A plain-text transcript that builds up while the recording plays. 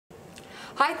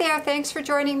Hi there, thanks for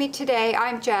joining me today.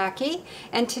 I'm Jackie,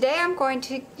 and today I'm going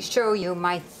to show you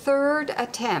my third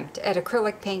attempt at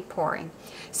acrylic paint pouring.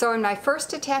 So in my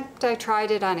first attempt I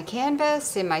tried it on a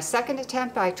canvas. In my second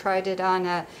attempt I tried it on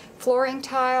a flooring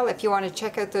tile. If you want to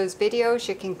check out those videos,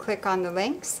 you can click on the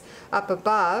links up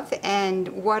above. And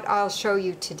what I'll show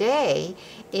you today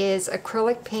is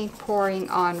acrylic paint pouring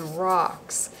on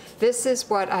rocks. This is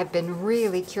what I've been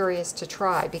really curious to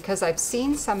try because I've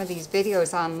seen some of these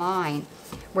videos online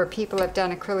where people have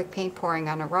done acrylic paint pouring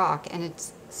on a rock, and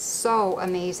it's so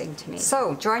amazing to me.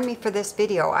 So join me for this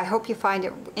video. I hope you find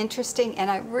it interesting,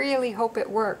 and I really hope it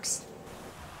works.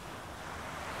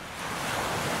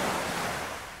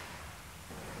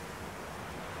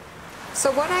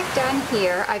 So what I've done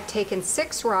here, I've taken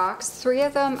 6 rocks. 3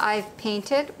 of them I've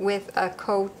painted with a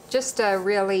coat, just a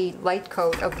really light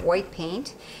coat of white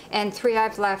paint, and 3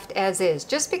 I've left as is,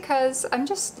 just because I'm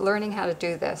just learning how to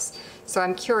do this. So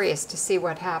I'm curious to see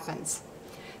what happens.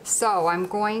 So I'm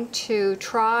going to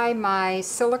try my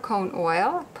silicone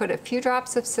oil, put a few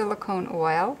drops of silicone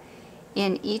oil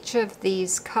in each of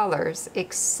these colors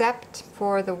except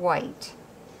for the white.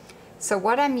 So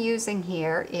what I'm using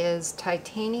here is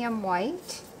titanium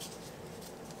white.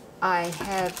 I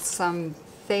have some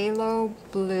phthalo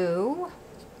blue.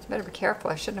 Better be careful,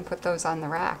 I shouldn't have put those on the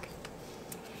rack.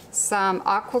 Some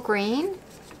aqua green.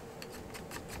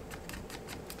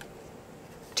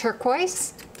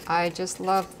 Turquoise. I just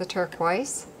love the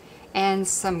turquoise. And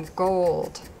some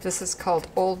gold. This is called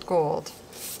old gold.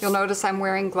 You'll notice I'm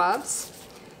wearing gloves.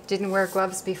 Didn't wear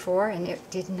gloves before and it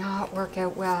did not work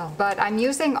out well. But I'm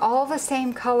using all the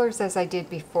same colors as I did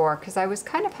before because I was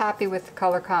kind of happy with the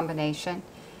color combination.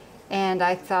 And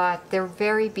I thought they're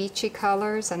very beachy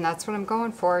colors, and that's what I'm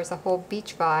going for, is a whole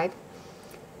beach vibe.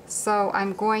 So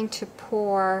I'm going to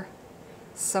pour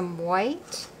some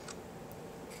white.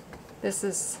 This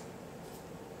is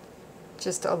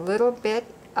just a little bit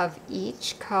of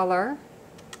each color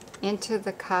into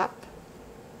the cup.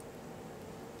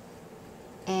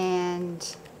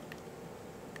 And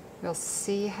we'll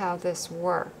see how this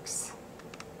works.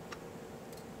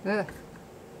 Ugh.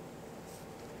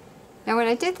 Now when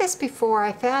I did this before,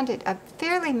 I found it a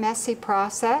fairly messy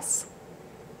process.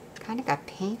 Kind of got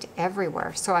paint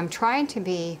everywhere. So I'm trying to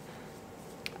be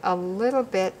a little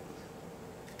bit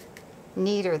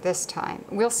neater this time.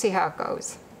 We'll see how it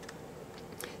goes.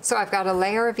 So I've got a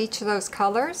layer of each of those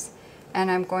colors,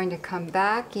 and I'm going to come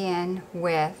back in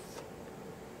with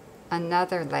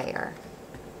another layer.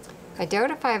 I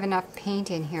doubt if I have enough paint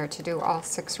in here to do all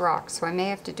 6 rocks, so I may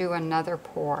have to do another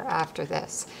pour after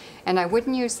this. And I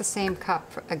wouldn't use the same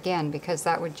cup again because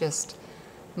that would just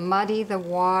muddy the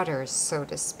waters, so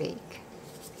to speak.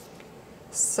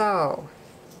 So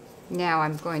now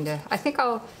I'm going to, I think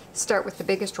I'll start with the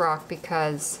biggest rock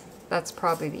because that's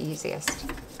probably the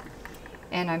easiest.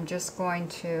 And I'm just going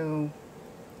to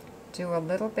do a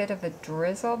little bit of a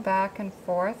drizzle back and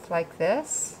forth like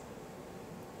this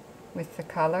with the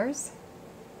colors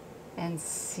and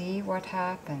see what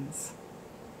happens.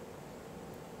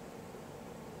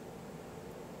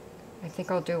 I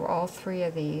think I'll do all 3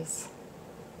 of these.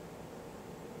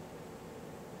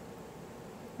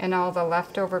 And all the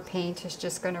leftover paint is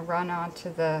just going to run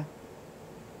onto the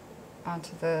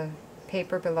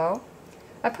paper below.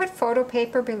 I put photo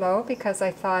paper below because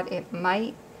I thought it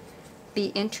might be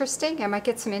interesting. I might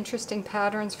get some interesting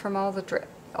patterns from all the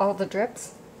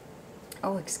drips.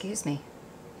 Oh, excuse me.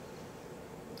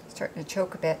 Starting to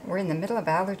choke a bit. We're in the middle of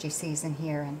allergy season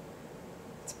here and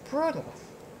it's brutal.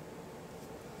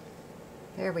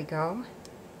 There we go.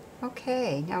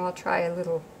 Okay, now I'll try a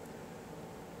little,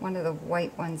 one of the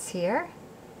white ones here.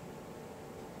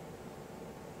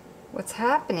 What's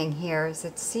happening here is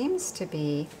it seems to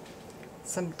be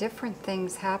some different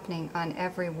things happening on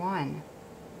every one.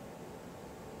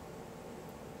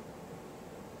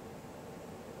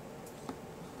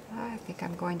 I think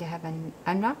I'm going to have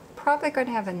I'm not probably going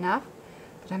to have enough,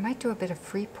 but I might do a bit of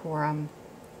free pour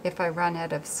if I run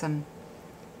out of some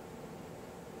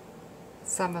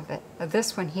of it.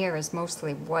 This one here is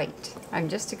mostly white. I'm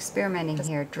just experimenting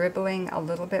here, dribbling a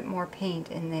little bit more paint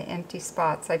in the empty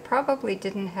spots. I probably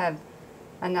didn't have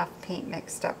enough paint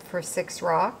mixed up for 6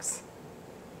 rocks.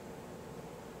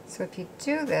 So if you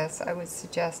do this, I would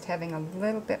suggest having a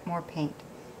little bit more paint.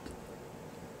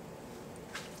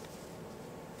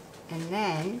 And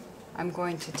then I'm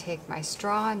going to take my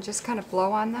straw and just kind of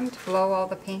blow on them to blow all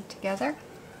the paint together.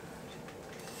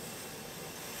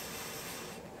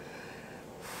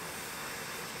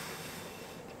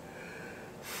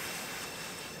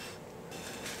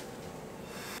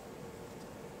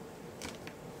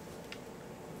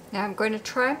 Now I'm going to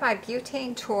try my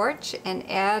butane torch and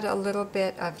add a little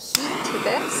bit of heat to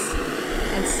this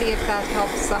and see if that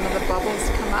helps some of the bubbles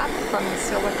come up from the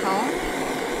silicone.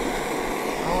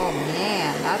 Oh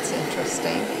man, that's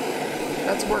interesting.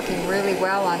 That's working really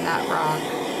well on that rock,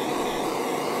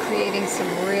 creating some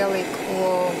really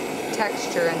cool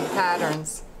texture and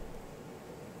patterns.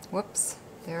 Whoops,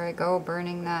 there I go,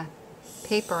 burning the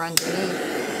paper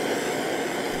underneath.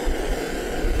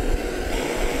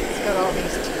 Got all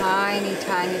these tiny,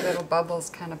 tiny little bubbles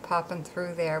kind of popping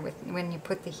through there when you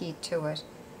put the heat to it.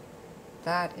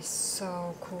 That is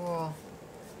so cool.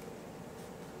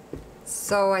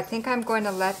 So I think I'm going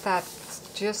to let that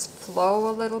just flow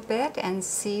a little bit and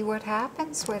see what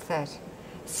happens with it.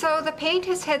 So the paint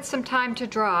has had some time to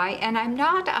dry and I'm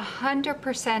not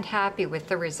 100% happy with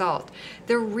the result.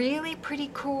 They're really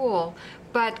pretty cool,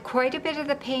 but quite a bit of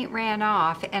the paint ran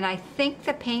off and I think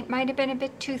the paint might have been a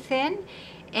bit too thin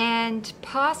and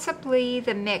possibly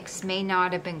the mix may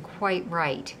not have been quite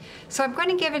right. So I'm going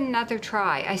to give it another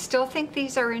try. I still think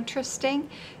these are interesting,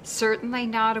 certainly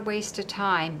not a waste of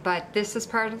time, but this is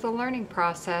part of the learning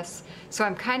process, so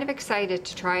I'm kind of excited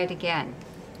to try it again.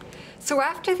 So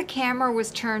after the camera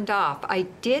was turned off, I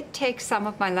did take some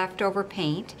of my leftover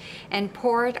paint and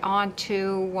pour it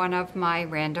onto one of my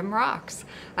random rocks.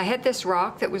 I had this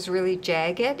rock that was really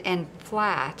jagged and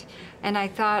flat, and I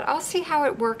thought, I'll see how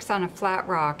it works on a flat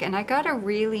rock, and I got a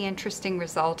really interesting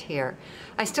result here.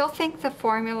 I still think the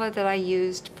formula that I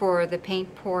used for the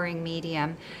paint pouring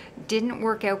medium didn't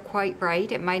work out quite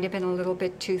right. It might have been a little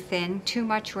bit too thin, too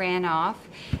much ran off,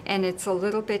 and it's a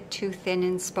little bit too thin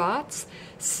in spots.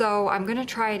 So I'm going to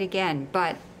try it again,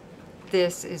 but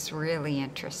this is really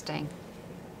interesting.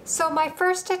 So my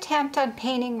first attempt on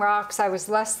painting rocks I was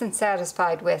less than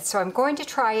satisfied with, so I'm going to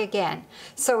try again.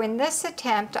 So in this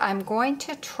attempt I'm going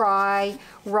to try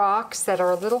rocks that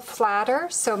are a little flatter,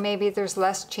 so maybe there's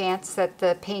less chance that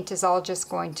the paint is all just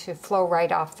going to flow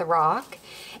right off the rock.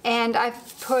 And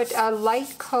I've put a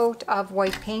light coat of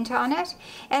white paint on it,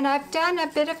 and I've done a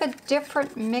bit of a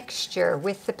different mixture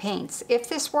with the paints. If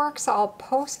this works, I'll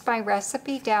post my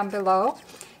recipe down below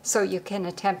so you can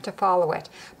attempt to follow it.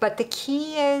 But the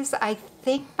key is, I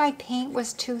think my paint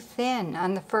was too thin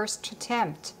on the first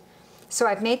attempt. So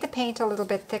I've made the paint a little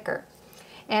bit thicker.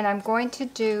 And I'm going to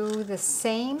do the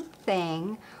same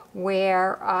thing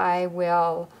where I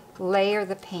will layer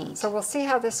the paint. So we'll see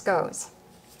how this goes.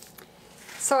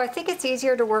 So I think it's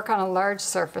easier to work on a large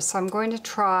surface, so I'm going to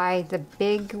try the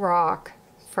big rock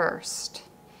first.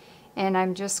 And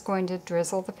I'm just going to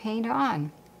drizzle the paint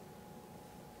on,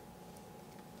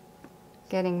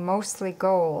 getting mostly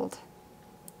gold.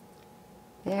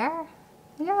 There?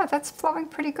 Yeah, that's flowing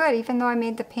pretty good, even though I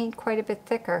made the paint quite a bit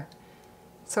thicker.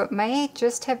 So it may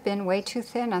just have been way too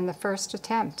thin on the first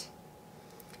attempt.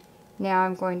 Now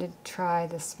I'm going to try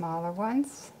the smaller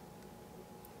ones.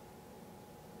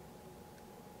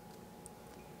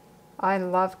 I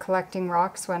love collecting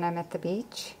rocks when I'm at the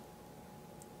beach.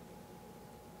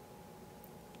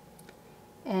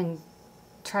 And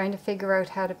trying to figure out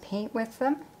how to paint with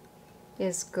them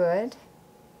is good.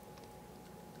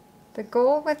 The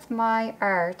goal with my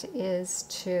art is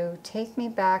to take me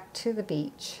back to the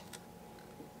beach.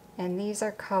 And these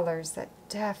are colors that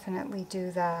definitely do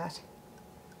that.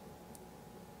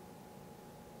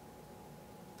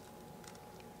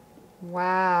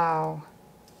 Wow.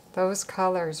 Those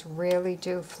colors really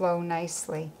do flow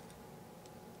nicely.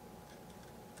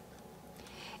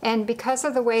 And because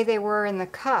of the way they were in the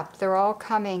cup, they're all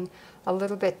coming a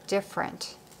little bit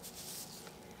different.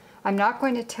 I'm not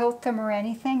going to tilt them or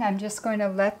anything. I'm just going to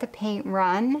let the paint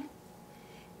run,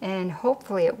 and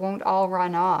hopefully it won't all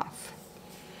run off.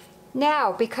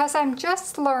 Now, because I'm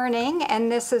just learning, and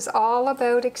this is all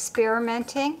about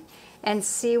experimenting and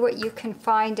see what you can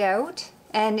find out,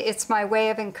 and it's my way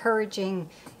of encouraging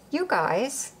you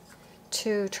guys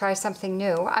to try something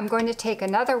new. I'm going to take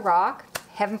another rock,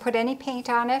 haven't put any paint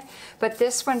on it, but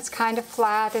this one's kind of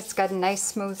flat, it's got a nice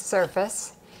smooth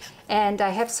surface, and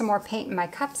I have some more paint in my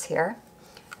cups here.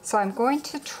 So I'm going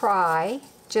to try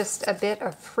just a bit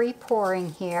of free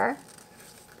pouring here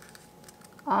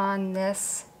on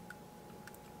this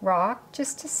rock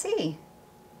just to see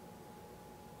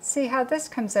how this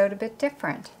comes out a bit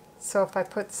different. So if I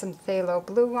put some phthalo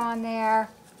blue on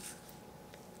there,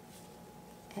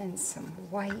 and some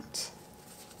white.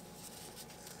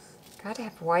 Gotta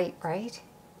have white, right?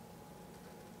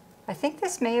 I think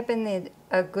this may have been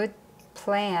a good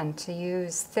plan to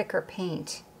use thicker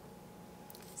paint.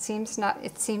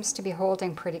 It seems to be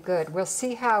holding pretty good. We'll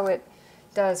see how it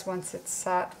does once it's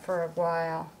sat for a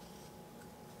while.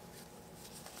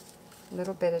 A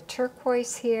little bit of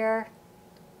turquoise here.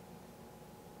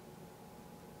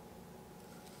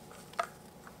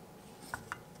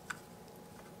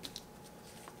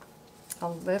 a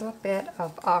little bit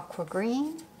of aqua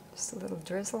green, just a little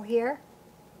drizzle here.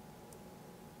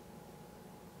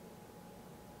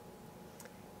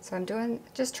 So I'm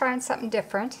just trying something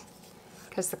different,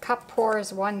 because the cup pour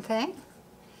is one thing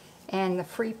and the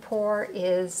free pour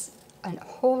is a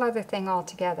whole other thing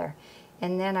altogether.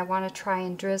 And then I want to try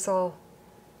and drizzle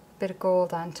a bit of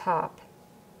gold on top.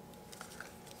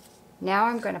 Now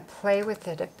I'm going to play with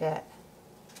it a bit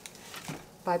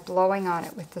by blowing on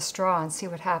it with the straw and see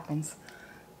what happens.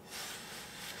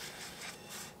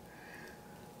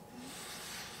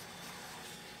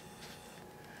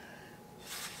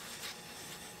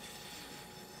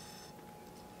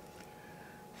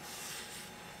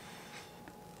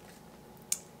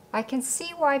 I can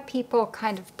see why people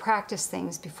kind of practice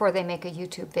things before they make a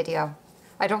YouTube video.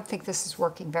 I don't think this is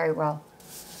working very well.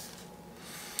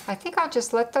 I think I'll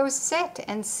just let those sit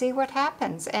and see what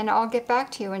happens, and I'll get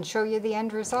back to you and show you the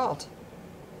end result.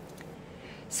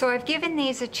 So I've given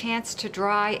these a chance to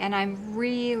dry, and I'm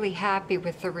really happy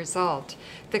with the result.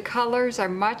 The colors are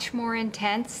much more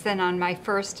intense than on my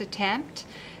first attempt.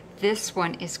 This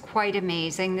one is quite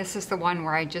amazing. This is the one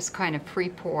where I just kind of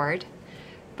pre-poured.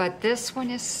 But this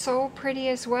one is so pretty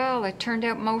as well. It turned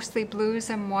out mostly blues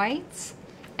and whites.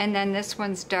 And then this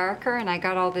one's darker, and I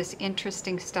got all this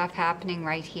interesting stuff happening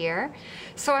right here.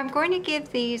 So I'm going to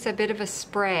give these a bit of a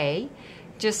spray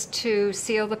just to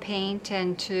seal the paint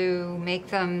and to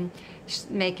make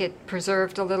it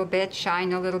preserved a little bit,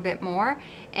 shine a little bit more.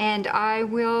 And I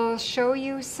will show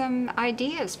you some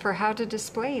ideas for how to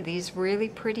display these really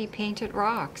pretty painted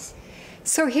rocks.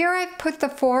 So here I've put the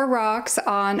 4 rocks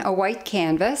on a white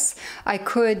canvas. I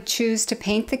could choose to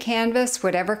paint the canvas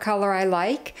whatever color I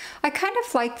like. I kind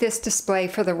of like this display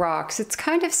for the rocks. It's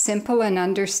kind of simple and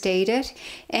understated,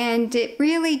 and it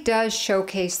really does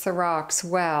showcase the rocks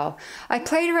well. I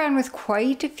played around with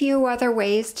quite a few other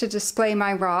ways to display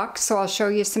my rocks, so I'll show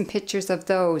you some pictures of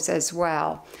those as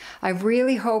well. I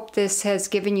really hope this has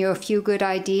given you a few good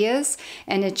ideas,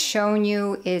 and it's shown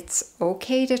you it's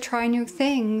okay to try new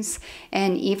things.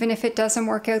 And even if it doesn't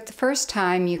work out the first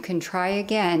time, you can try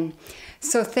again.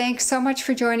 So thanks so much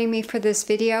for joining me for this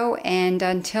video, and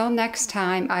until next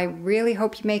time, I really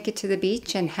hope you make it to the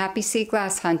beach, and happy sea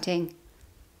glass hunting.